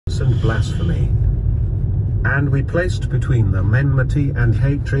wickedness and blasphemy. And we placed between them enmity and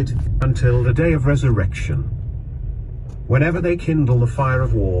hatred, until the day of resurrection. Whenever they kindle the fire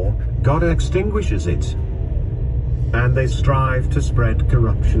of war, God extinguishes it. And they strive to spread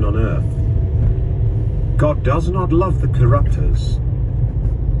corruption on earth. God does not love the corrupters.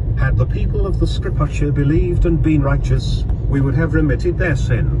 Had the people of the Scripture believed and been righteous, we would have remitted their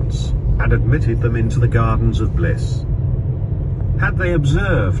sins, and admitted them into the gardens of bliss. Had they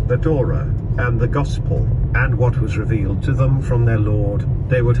observed the Torah and the Gospel, and what was revealed to them from their Lord,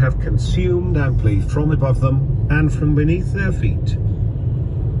 they would have consumed amply from above them, and from beneath their feet.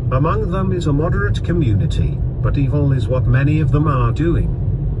 Among them is a moderate community, but evil is what many of them are doing.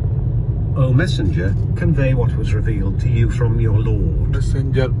 O Messenger, convey what was revealed to you from your Lord.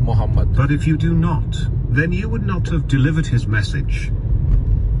 Messenger Muhammad. But if you do not, then you would not have delivered his message.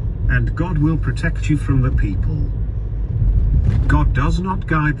 And God will protect you from the people. God does not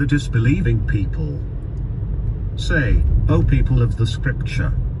guide the disbelieving people. Say, O people of the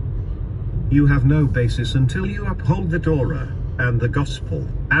Scripture, you have no basis until you uphold the Torah and the Gospel,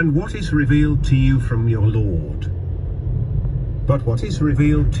 and what is revealed to you from your Lord. But what is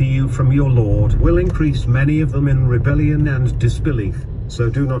revealed to you from your Lord will increase many of them in rebellion and disbelief, so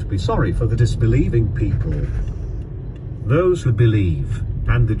do not be sorry for the disbelieving people. Those who believe,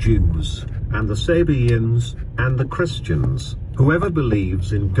 and the Jews, and the Sabians, and the Christians, whoever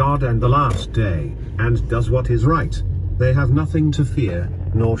believes in God and the last day, and does what is right, they have nothing to fear,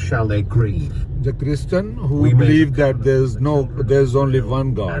 nor shall they grieve. The Christian who believe that there's only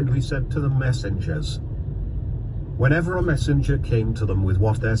one God. And we said to the messengers, whenever a messenger came to them with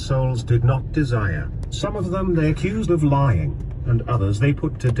what their souls did not desire, some of them they accused of lying, and others they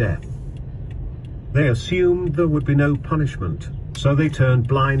put to death. They assumed there would be no punishment, so they turned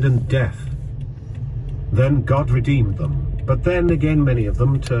blind and deaf. Then God redeemed them, but then again many of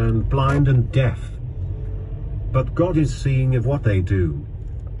them turned blind and deaf. But God is seeing of what they do.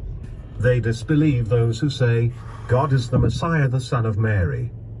 They disbelieve those who say, God is the Messiah, the Son of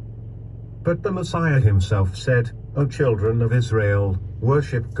Mary. But the Messiah himself said, O children of Israel,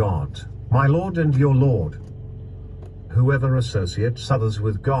 worship God, my Lord and your Lord. Whoever associates others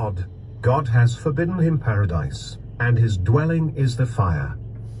with God, God has forbidden him paradise, and his dwelling is the fire.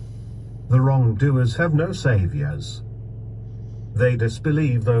 The wrongdoers have no saviors. They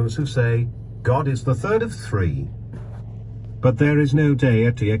disbelieve those who say, God is the third of three. But there is no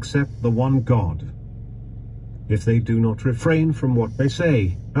deity except the one God. If they do not refrain from what they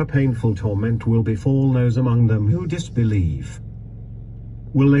say, a painful torment will befall those among them who disbelieve.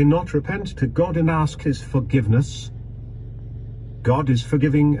 Will they not repent to God and ask his forgiveness? God is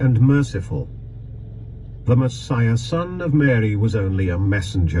forgiving and merciful. The Messiah, son of Mary, was only a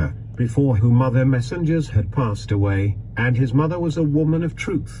messenger, before whom other messengers had passed away, and his mother was a woman of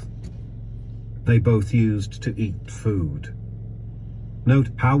truth. They both used to eat food. Note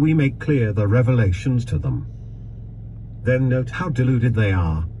how we make clear the revelations to them. Then note how deluded they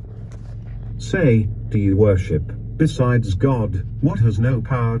are. Say, do you worship, besides God, what has no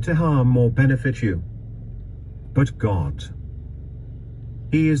power to harm or benefit you? But God.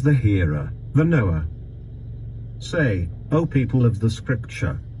 He is the hearer, the knower. Say, O people of the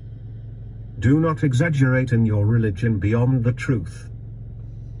Scripture, do not exaggerate in your religion beyond the truth.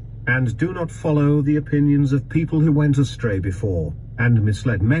 And do not follow the opinions of people who went astray before, and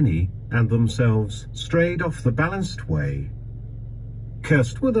misled many, and themselves strayed off the balanced way.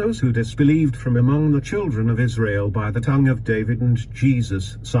 Cursed were those who disbelieved from among the children of Israel by the tongue of David and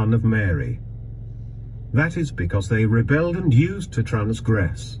Jesus, son of Mary. That is because they rebelled and used to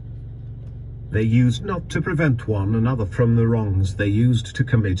transgress. They used not to prevent one another from the wrongs they used to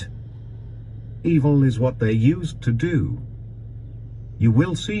commit. Evil is what they used to do. You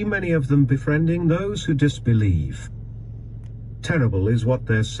will see many of them befriending those who disbelieve. Terrible is what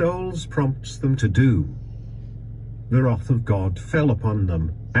their souls prompts them to do. The wrath of God fell upon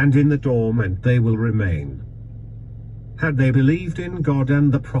them, and in the torment they will remain. Had they believed in God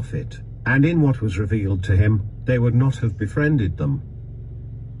and the prophet, and in what was revealed to him, they would not have befriended them.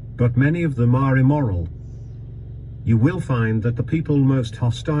 But many of them are immoral. You will find that the people most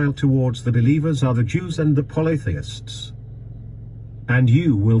hostile towards the believers are the Jews and the polytheists. And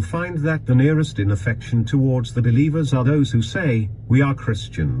you will find that the nearest in affection towards the believers are those who say, we are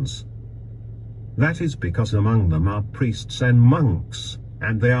Christians. That is because among them are priests and monks,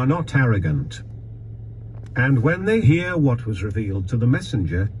 and they are not arrogant. And when they hear what was revealed to the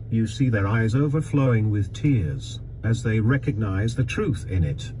messenger, you see their eyes overflowing with tears, as they recognize the truth in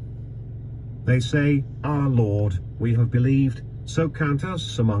it. They say, Our Lord, we have believed, so count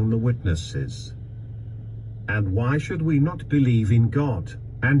us among the witnesses. And why should we not believe in God,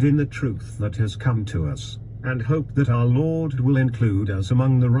 and in the truth that has come to us, and hope that our Lord will include us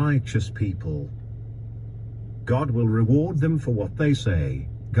among the righteous people. God will reward them for what they say,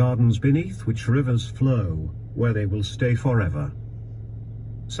 gardens beneath which rivers flow, where they will stay forever.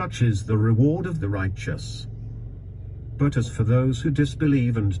 Such is the reward of the righteous. But as for those who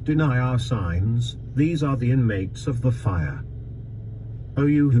disbelieve and deny our signs, these are the inmates of the fire. O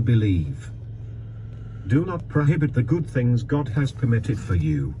you who believe, do not prohibit the good things God has permitted for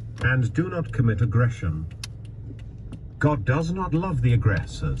you, and do not commit aggression. God does not love the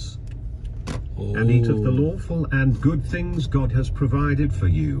aggressors. And eat of the lawful and good things God has provided for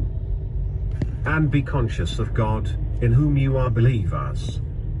you. And be conscious of God, in whom you are believers.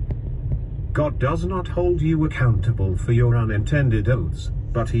 God does not hold you accountable for your unintended oaths,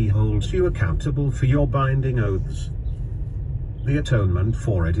 but he holds you accountable for your binding oaths. The atonement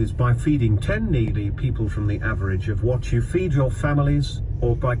for it is by feeding 10 needy people from the average of what you feed your families,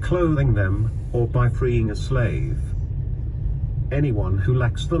 or by clothing them, or by freeing a slave. Anyone who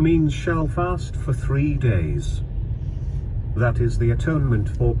lacks the means shall fast for 3 days. That is the atonement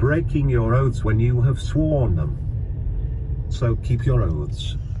for breaking your oaths when you have sworn them. So keep your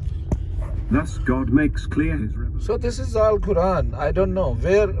oaths. Thus God makes clear his revelation. So this is all Quran. I don't know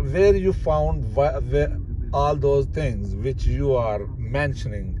where you found all those things which you are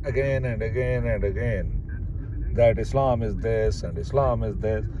mentioning again and again and again. That Islam is this and Islam is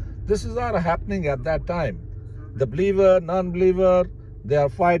this. This is all happening at that time. The believer, non-believer, they are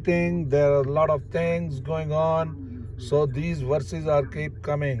fighting. There are a lot of things going on. So these verses are keep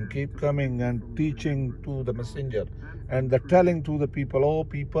coming and teaching to the messenger. And they're telling to the people, oh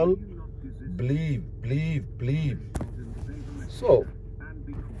people, believe. So,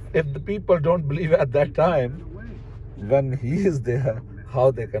 if the people don't believe at that time, when he is there,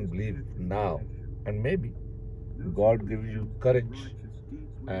 how they can believe now? And maybe God gives you courage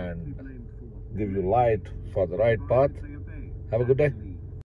and give you light for the right path. Have a good day.